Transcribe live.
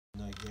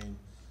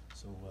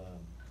So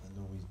I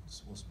know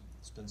we'll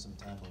spend some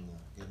time on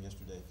the game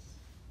yesterday,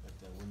 but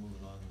we're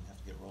moving on and have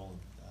to get rolling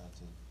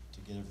to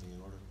get everything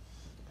in order.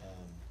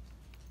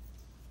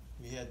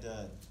 We had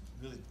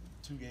really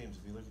two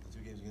games. If you look at the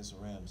two games against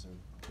the Rams, they're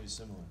pretty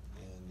similar,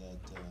 and that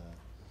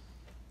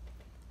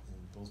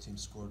both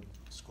teams scored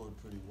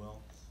pretty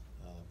well.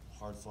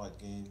 Hard-fought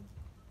game,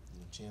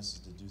 chances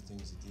to do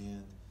things at the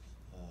end,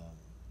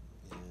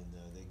 and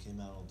they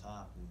came out on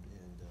top. And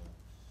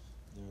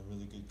they're a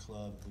really good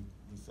club.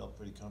 We felt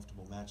pretty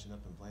comfortable matching up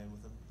and playing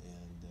with them,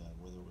 and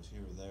whether it was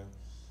here or there.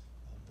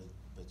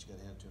 But you got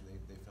to hand it to them.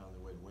 They found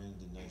their way to win.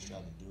 Did a nice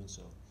job in doing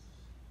so.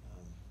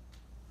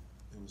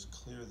 It was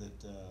clear that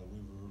we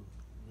were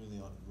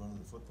really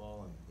running the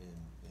football and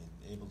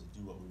able to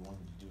do what we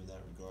wanted to do in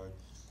that regard,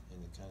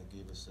 and it kind of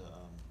gave us a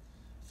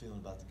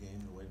feeling about the game,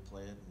 the way to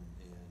play it, and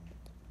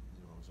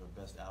it was our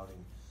best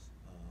outing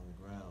on the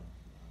ground.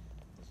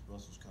 With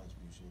Russell's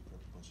contribution, he put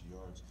up a bunch of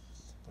yards,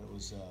 but it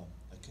was a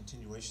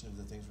continuation of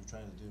the things we're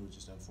trying to do. It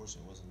just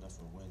unfortunately wasn't enough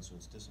for a win, so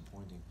it's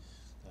disappointing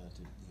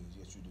to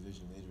get through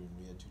division later, and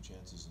we had two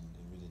chances and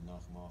we didn't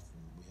knock them off,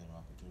 and we had our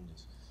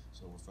opportunities,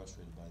 so we're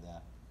frustrated by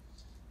that.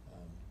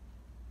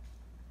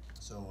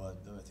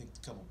 I think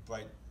a couple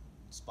bright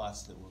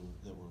spots that were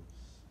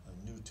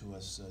new to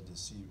us to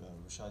see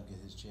Rashad get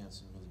his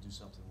chance and really do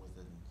something with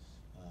it,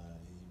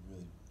 and he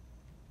really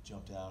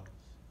jumped out,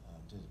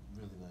 did a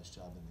really nice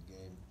job in the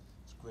game.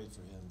 It's great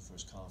for him, for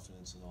his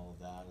confidence and all of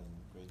that, and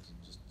great to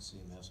just see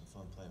him have some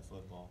fun playing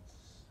football.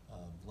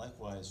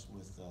 Likewise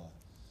with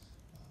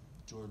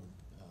Jordan,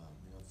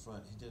 up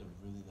front, he did a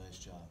really nice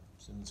job.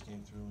 Simmons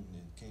came through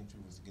and came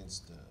through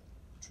against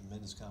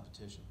tremendous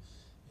competition.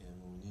 And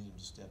when we needed him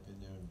to step in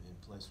there and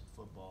play some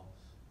football,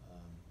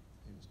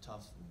 he was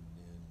tough and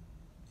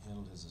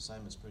handled his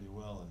assignments pretty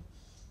well,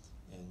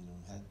 and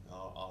had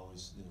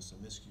always some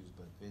miscues,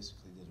 but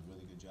basically did a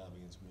really good job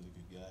against really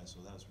good guys.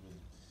 So that was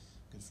really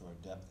good for our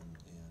depth and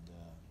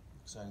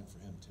exciting for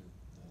him too.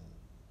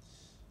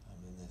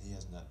 And that he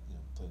has not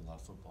played a lot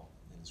of football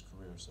in his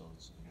career, so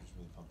he was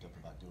really pumped up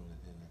about doing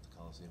it at the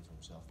Coliseum for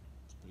himself.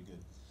 It's pretty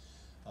good.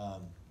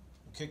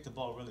 We kicked the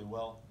ball really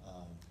well.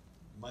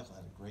 Michael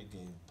had a great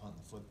game punting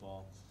the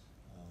football.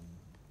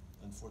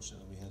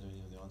 Unfortunately, we had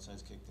the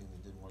onside kick thing that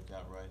didn't work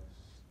out right.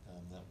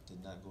 That did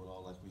not go at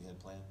all like we had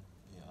planned,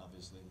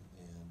 obviously.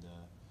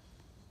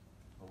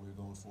 But we were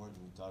going for it,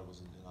 and we thought it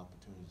was an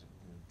opportunity to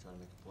try to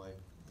make a play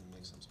and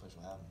make something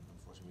special happen.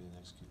 Unfortunately, we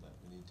didn't execute like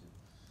we need to.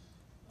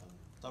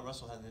 Thought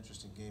Russell had an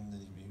interesting game.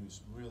 That he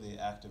was really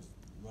active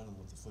running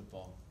with the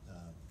football,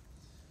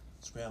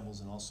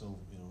 scrambles, and also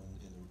in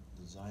the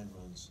design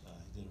runs.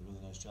 He did a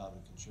really nice job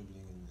in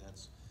contributing, and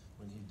that's.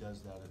 When he does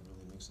that, it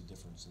really makes a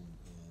difference and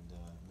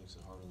makes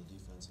it hard on the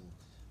defense and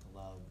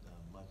allowed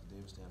Michael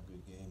Davis to have a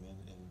good game and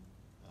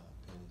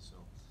Penny.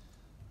 So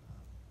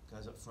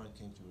guys up front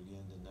came through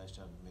again, did a nice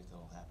job to make that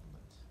all happen.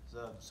 But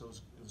so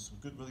it was some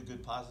really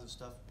good positive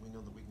stuff. We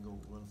know that we can go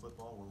run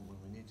football when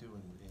we need to,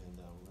 and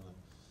we're going to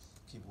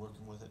keep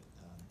working with it.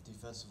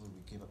 Defensively, we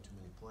gave up too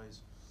many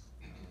plays,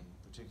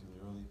 particularly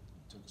early.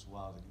 It took us a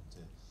while to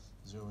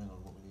zero in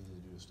on what we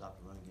needed to do to stop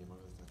the running game. I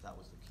really thought that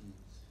was the key,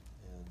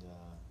 and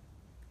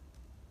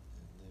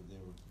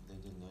they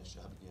did a nice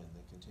job again.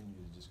 They continued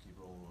to just keep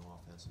rolling on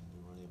offense, and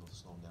we weren't able to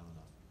slow them down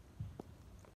enough.